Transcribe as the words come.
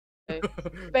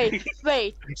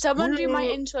Wait. Someone do my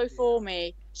intro for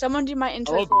me. Someone do my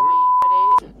intro I'll for me.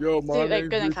 Ready? Yo, my name's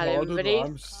go then, Callum. retarded, Ready?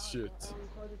 I'm shit.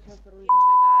 Intro,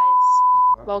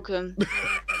 guys. Welcome.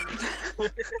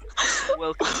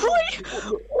 Welcome.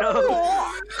 No.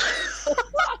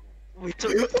 We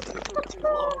took too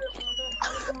long.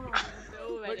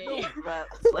 Ready? Right,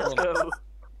 let's go.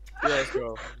 Yeah, let's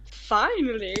go.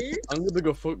 Finally. I'm gonna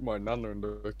go fuck my nana in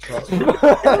the trash.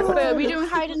 Wait, are we doing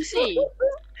hide and seek?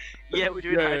 Yeah, we're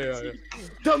doing hide and seek.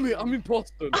 Damn it, I'm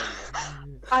imposter.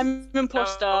 I'm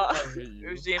imposter. I hate you.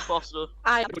 Who's the imposter?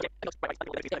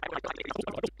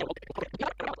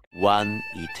 One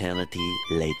eternity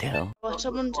later. Well,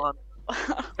 someone.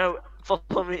 No,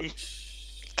 follow me.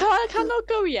 Can I not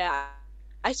go yet?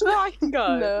 I swear I can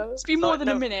go. No. It's been more than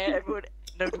a minute. Everyone,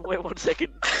 no, wait 1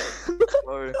 second.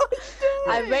 Sorry.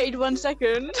 I waited 1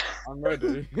 second. I'm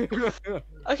ready.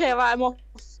 Okay, right, I'm off.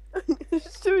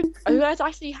 Are you guys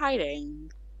actually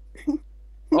hiding?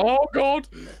 Oh god!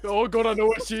 Oh god, I know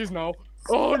where she is now.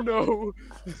 Oh no!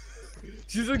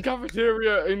 She's in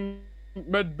cafeteria in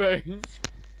Med Bay.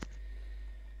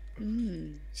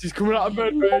 She's coming out of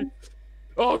Med Bay.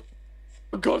 Oh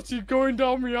god, she's going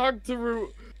down reactor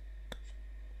route.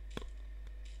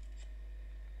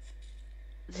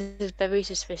 This is very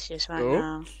suspicious right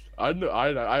now. I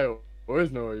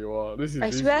always know where you are. This is. I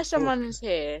swear someone is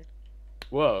here.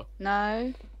 What?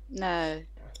 No.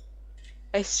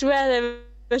 I swear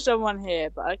there's someone here,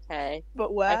 but okay.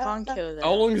 But where? I can't kill them.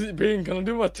 How long has it been? Can I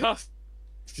do my task?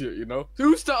 Shit, you know.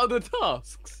 Who started the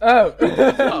tasks? Oh.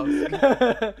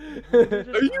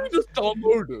 Are you just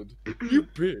downloaded? You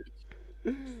bitch.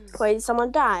 Wait, did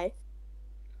someone die?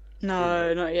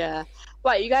 No, not yet.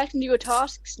 Right, you guys can do your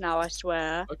tasks now, I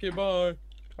swear. Okay, bye.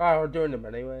 Oh, we're doing them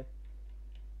anyway.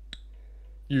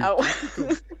 You. Oh.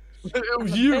 It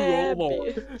was you, all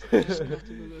Baby.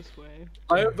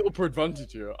 I have the upper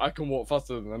advantage here. I can walk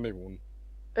faster than anyone.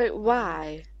 Wait,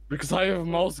 why? Because I have a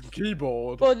mouse and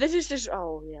keyboard. Well, this is just.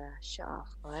 Oh, yeah, shut up,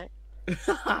 right?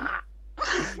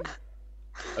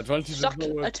 Advantage Suck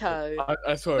is not a toe.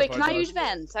 I swear. Wait, if can I die- use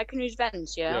vents? I can use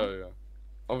vents, yeah? Yeah.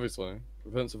 Obviously.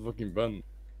 Vent's a fucking vent.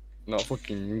 Not a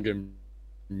fucking in-game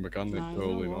mechanic,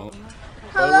 totally not.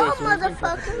 Hello, By the way,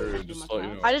 motherfucker. just to let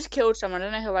you know, I just killed someone. I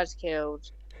don't know who I just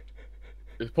killed.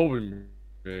 it's probably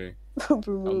me. Oh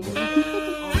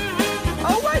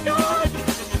my god!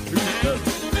 Who's dead?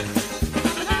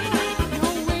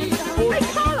 I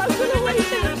can't, I'm gonna wait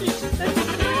 17 seconds.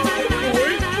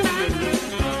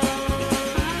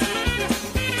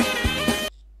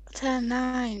 10,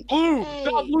 9. Blue! Hey.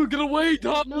 That blue, get away!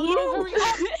 That No, blue! hurry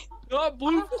up. That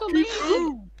blue fucking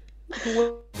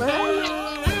blue!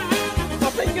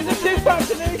 Stop thinking the two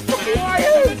parts of these fucking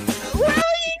wires! Where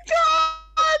are you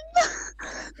gone?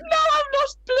 No, I've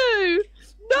lost blue!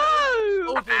 No!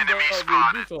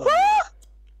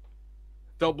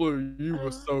 That blue, you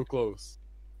were so close.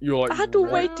 You were like. I had to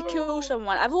wait to kill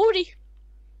someone. I've already.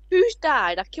 Who's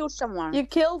died? I've killed someone. You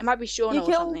killed. It might be Sean You or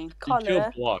killed something. You Connor.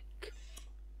 killed Black.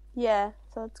 Yeah,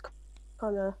 so it's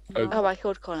Connor. Oh, I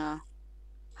killed Connor.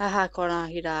 Haha, Connor,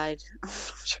 he died.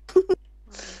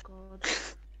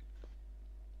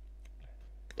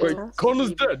 Wait, Yeah.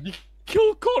 Connor's dead. You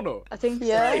killed Connor. I think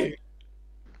Yeah. so.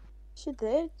 She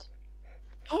did.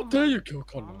 How dare you kill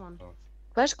Connor?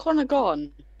 Where's Connor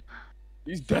gone?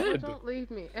 He's dead. Don't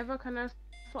leave me. Ever can I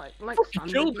like Fucking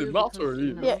killed him, that's where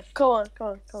he is. Yeah, come on.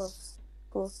 Come on.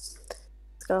 Let's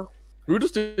go. Who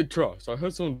just did trust? I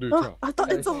heard someone do Oh, trust. I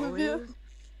thought it's all of you.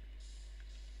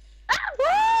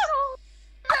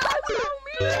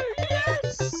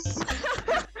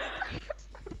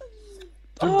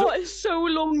 Oh, it's so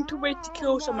long to wait to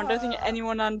kill someone. I don't think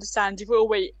anyone understands. You've got to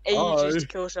wait ages to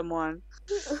kill someone.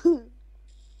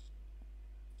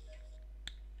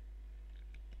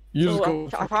 You just Oh,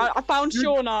 got. I found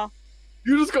Shauna.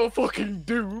 You just got fucking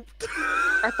duped.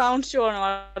 I found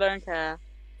Shauna. I don't care.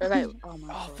 Wait, oh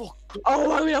my Oh god. fuck.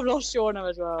 Oh, I mean, I've lost Shauna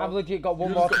as well. I've legit got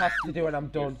one more task to do and I'm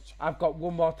done. I've got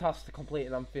one more task to complete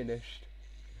and I'm finished.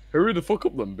 Hurry the fuck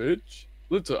up then, bitch.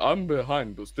 Literally, I'm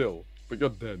behind, but still. But you're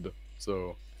dead,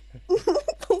 so.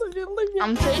 Olivia.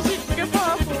 I'm chasing your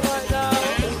purple right now.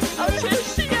 I'm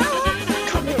chasing you.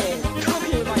 Come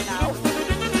here right now.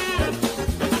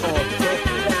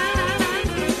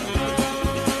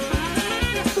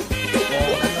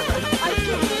 I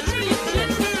can literally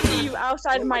just see you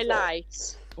outside my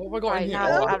lights. Oh my god, Right in here.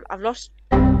 now, I've lost.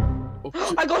 Oh,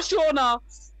 shit. I got Shauna.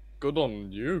 Good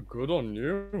on you, good on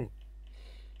you.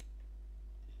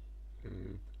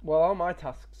 Well, all my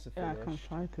tasks are Yeah, I finished. can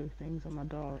fly through things on my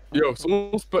dog. Yo,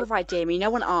 someone's All right, Damien. No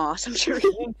one asked. I'm sure.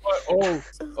 someone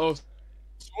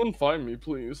someone find me,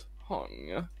 please.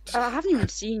 Tanya. I haven't even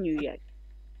seen you yet.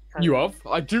 You have?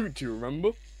 I do remember?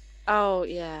 Oh,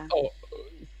 yeah. Oh.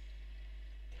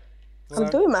 I'm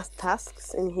doing my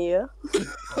tasks in here.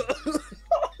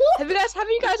 Have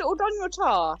you guys all done your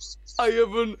tasks? I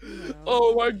haven't. No.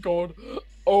 Oh my god.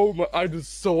 Oh my, I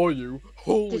just saw you.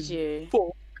 Holy Did you?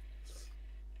 fuck.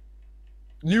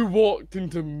 You walked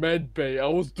into medbay. I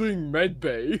was doing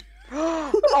medbay.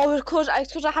 Oh, of course,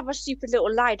 because I have a stupid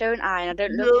little lie, don't I? And I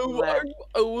don't look No, anywhere.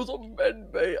 I was on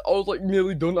medbay. I was like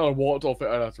nearly done and I walked off it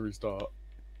and I had to restart.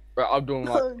 Right, I'm doing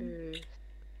like.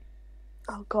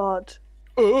 Oh god.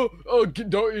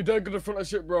 Don't you dare go to the front of the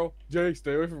ship, bro. Jay,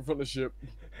 stay away from the front of the ship.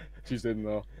 She's in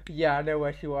there. Yeah, I know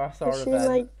where she was. I saw Is her she in then.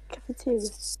 like cafeteria?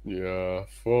 Yeah,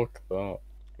 fuck that.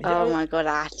 Oh my god,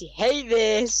 I actually hate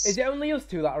this. Is it only us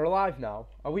two that are alive now?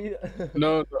 Are we?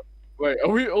 No, wait, are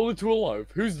we only two alive?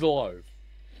 Who's alive?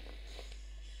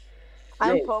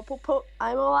 I'm Yo. purple.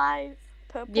 I'm alive.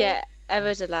 Purple. Yeah,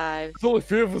 Eva's alive. There's only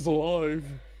 3 of us alive.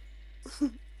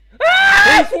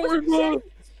 Hey, fucking man!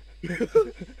 This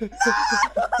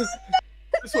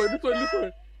way. Why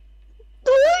are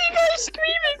you guys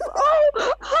screaming?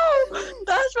 Oh,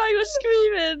 that's why you're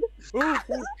screaming.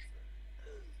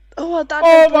 Oh, that.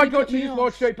 Oh my god, she just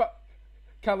walked straight past.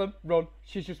 Callum, run.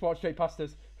 She's just walked straight past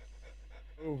us.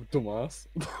 Oh, dumbass.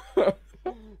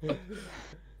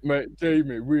 Mate,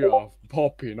 Jamie, we are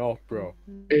popping off, bro.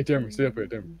 Hey, Jamie, stay up here,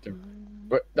 Jamie.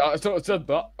 But I sort of said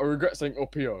that. I regret saying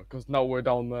up here, because now we're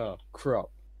down there. Crap.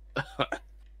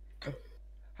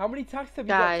 How many tasks have you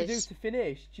got to do Guys. to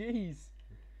finish? Jeez.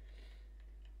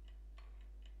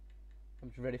 I'm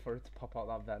just ready for it to pop out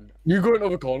that vent. You go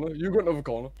another corner.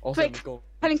 I'll Quick. stand corner.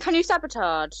 Can you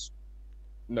sabotage?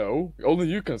 No, only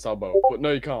you can sabo, but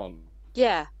no, you can't.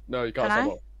 Yeah. No, you can't Can I?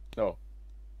 sabo. No.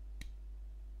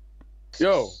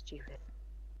 Yo. Stupid.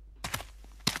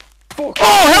 Fuck.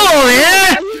 Oh, hello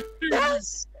there!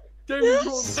 Yes. Jamie,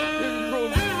 Yes.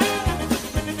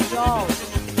 run.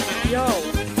 Yo.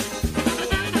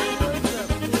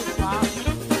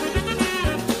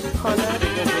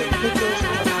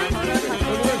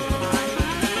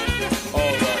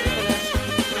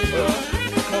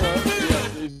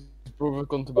 Brother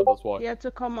gone to bed, that's why. He had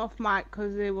to come off mic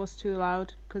because it was too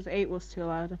loud. Because 8 was too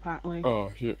loud, apparently.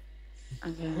 Oh, shit.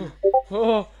 Okay.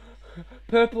 Oh,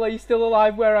 Purple, are you still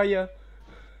alive? Where are you?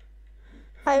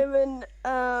 I'm in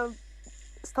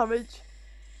storage.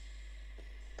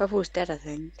 Purple's dead, I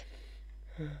think.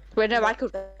 Wait, no, I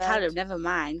could tell him. Never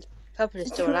mind. Purple is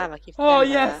still alive. I keep. Oh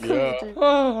forgetting yes. about Yeah.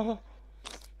 Oh.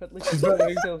 At least she's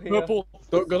still here. Purple,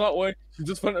 don't go that way. She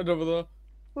just vented over there.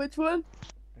 Which one?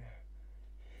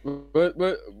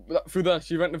 Wait, through there.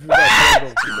 She vented through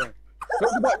there. Go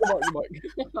back.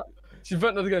 She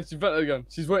vented again.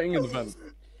 She's waiting in the vent.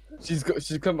 She's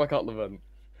come back out the vent.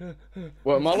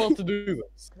 What, am I allowed to do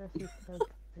this? that.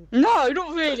 No,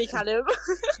 not really, Callum.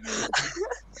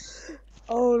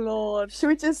 Oh lord. Should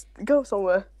we just go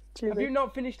somewhere? Have you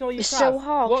not finished all your It's tasks? so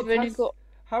hard. What You've only tasks- got.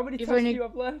 How many you've tasks only- do you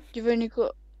have left? You've only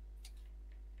got.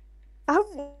 I have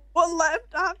one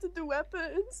left. I have to do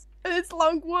weapons, and it's a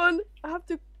long one. I have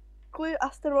to clear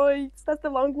asteroids. That's the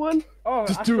long one. Oh,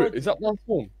 Just I do it. thought- Is that last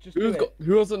one? Just do it.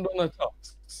 Who hasn't done their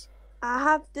tasks? I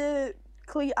have the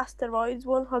clear asteroids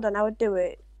one. Hold on, I would do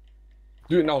it.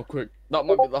 Do it now, quick. That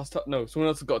might be the last task. No, someone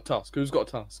else has got a task. Who's got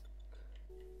a task?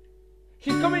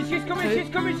 She's coming! She's coming! She's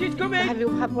coming! She's coming! Have you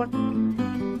had one?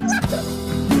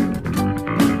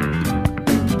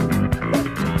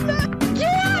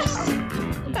 Yes!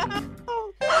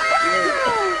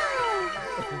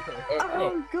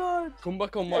 Oh god. Come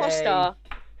back on my. Hey. Foster.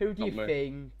 Who do you Not me.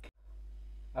 think?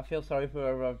 I feel sorry for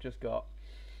whoever I've just got.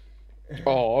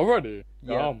 Oh, already?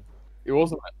 Yeah. Damn. It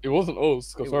wasn't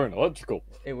us, because It we're in electrical.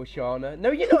 It was Shauna.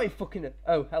 No, you're not in fucking.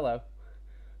 Oh, hello.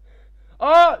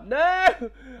 Oh no!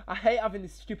 I hate having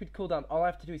this stupid cooldown. All I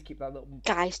have to do is keep that little.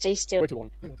 Guys, stay still. Way too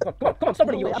long. Come on, stop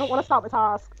running, you I don't little want to start the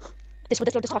task. This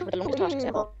would have started with the longest tasks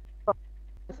ever.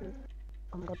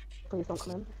 Oh my god, please don't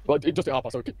come in. Well, it just hit half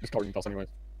past, so okay, just carry pass anyways.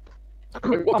 Oh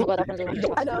my god, I'm gonna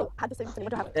do I know. I had the same thing.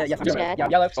 What do I have? Yes, I'm scared. yeah,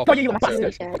 yellow. Oh. Oh, you I'm really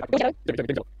bastard! scared.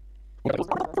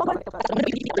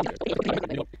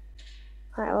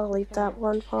 Right, I'll leave that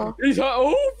one for. He's like,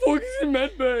 oh, fuck, he's in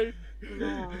medbay.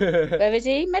 Where is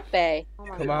he? Medbay. Oh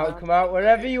my Come god. out, come out,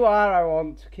 wherever you are, I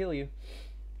want to kill you.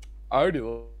 I already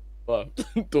left.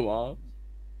 Dumbass.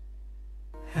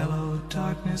 Hello,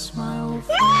 darkness, my old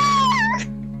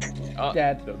friend.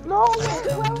 Dead. No,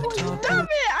 Damn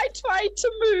it! I tried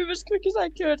to move as quick as I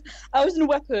could. I was in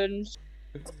weapons.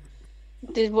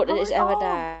 What did this ever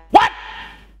die?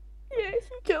 Yes,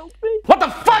 you killed me. What the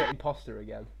fuck? Imposter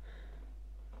again.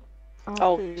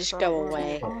 Oh, please just don't go worry.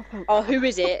 away. Oh, thank Oh, who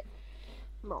is it?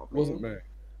 It wasn't me.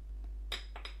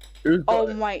 Who's got Oh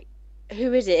it? my,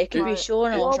 who is it? It could be Right,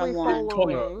 Sean who or are we someone.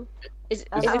 following? Is it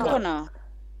Emma. Connor?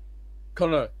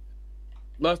 Connor.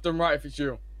 Left and right if it's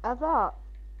you. Eva,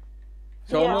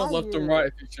 Shauna, Yeah. left and right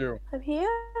if it's you. I'm here.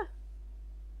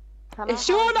 can It's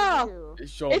I hide Shauna! with you?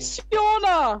 It's Shauna. It's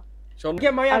Fiona! Shauna.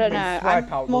 Get my I don't admin know.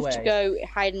 swipe out I'm the off to way. go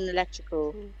hide in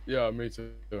electrical. Yeah, me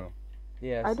too.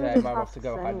 Yeah, I do same. this I'm off to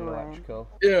go tasks hide in anyway. electrical.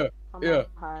 Yeah. I'm Yeah.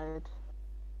 hide.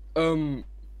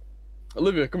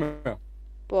 Olivia, come here.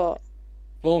 What?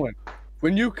 Follow me.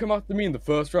 When you come after me in the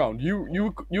first round,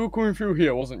 you were coming through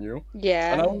here, wasn't you?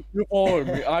 Yeah. And I was you following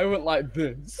me. I went like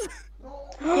this.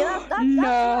 Yeah,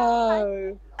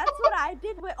 No. that's what I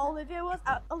did with Olivia was.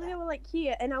 Olivia was like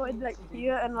here, and I went like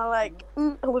here, and I like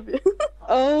Olivia.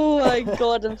 Oh my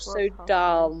god, I'm so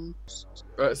dumb.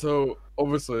 Right, so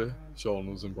obviously Sean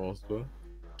was imposter.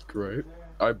 Great.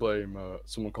 I blame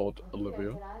someone called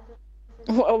Olivia.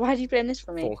 Why do you blame this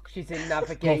for me? Fuck. She's in Eva,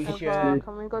 navigation.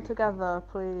 can we go together,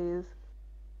 please?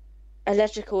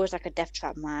 Electrical is like a death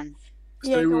trap, man.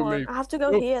 Yeah, Stay go with on. me. I have to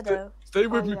go No, here though. Stay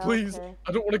with Oh, me, yeah, please. okay.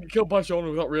 I don't want to get killed by Sean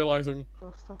without realizing.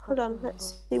 Hold on,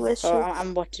 let's see where she. Oh,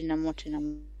 I'm watching.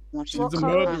 She's What a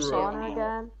colour murderer. is Shauna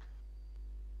again?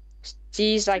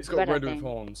 She's like He's got red, I red with think.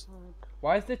 horns.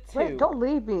 Why is there two? Wait, don't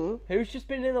leave me. Who's just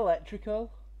been in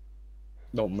electrical?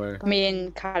 Not me. Me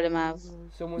and Callum have.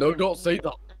 Someone. No, don't say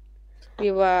that.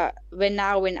 We're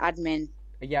now in admin.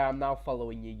 Yeah, I'm now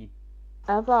following you.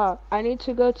 Eva, I need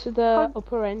to go to the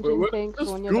upper engine Wait, thing. where's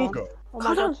So when you're school done. go? Oh my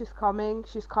Hold god, on. she's coming.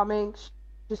 She's coming.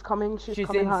 She's coming. She's She's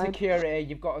coming. in Hide. security.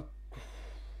 You've got to.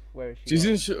 Where is she?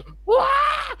 She's gone?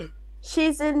 in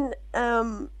She's in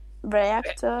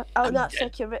reactor. Oh, not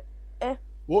security.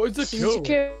 What is the She's kill?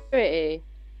 security.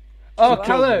 Oh, She's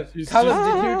Callum! she's Callum,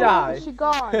 just- did you die? She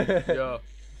gone. Yeah.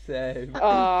 Same.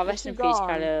 Oh, rest She in peace, gone.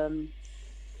 Callum.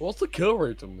 What's the kill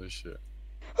rate on this shit?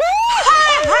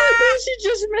 She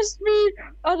just missed me.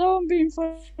 I know I'm being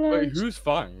funny. Wait, who's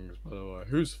Fangs, by the way?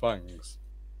 Who's Fangs?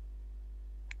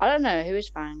 I don't know who is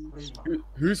Fangs.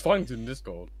 Who's Fangs in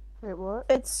Discord? Wait, what?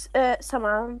 It's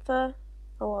Samantha,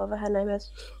 or whatever her name is.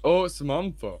 Oh, it's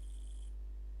Samantha.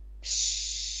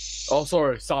 Oh,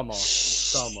 sorry, Sama.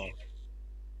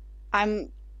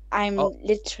 I'm Oh.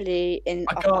 literally in.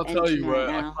 I upper can't tell engine you where.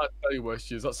 right I now. can't tell you where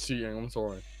she is. That's cheating. I'm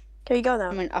sorry. Can we go now?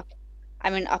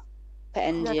 I'm in upper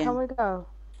engine. Yeah, can we go?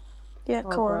 Yeah, Oh,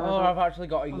 come on. bro. Oh, I've actually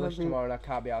got English Olivia. tomorrow and I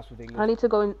can't be asked with I English. need to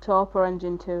go into upper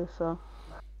engine too. So.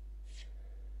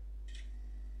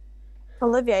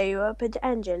 Olivia, are you up at the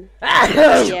engine? Yeah,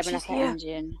 I'm in upper here.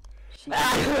 engine.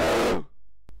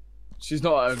 She's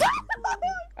not.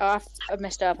 Oh, I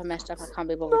messed up. I can't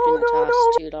be bothered doing that task.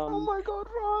 It's too long. Oh my god,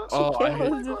 Ron. Oh, I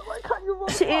hate. Why can't you run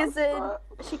She past is in. that?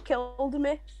 She killed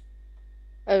me.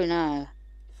 Oh no.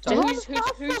 So Stop. who's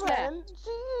Faster left? then,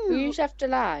 jeez. Who's left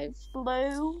alive?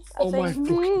 Blue. Oh my think.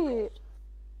 fucking. Me.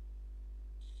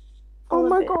 Oh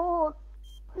my Olivia. god.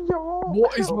 Yo.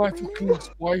 What is my help me. fucking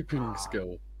swiping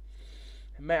skill?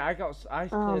 Mate, I I'm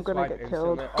cleared gonna swipe get instantly.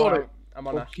 killed. Got Oh, it. I'm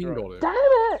on Fucking Astro. got it. Damn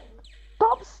it!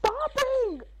 Stop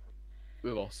stopping! We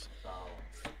lost.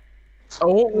 I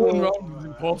want one round with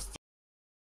imposter.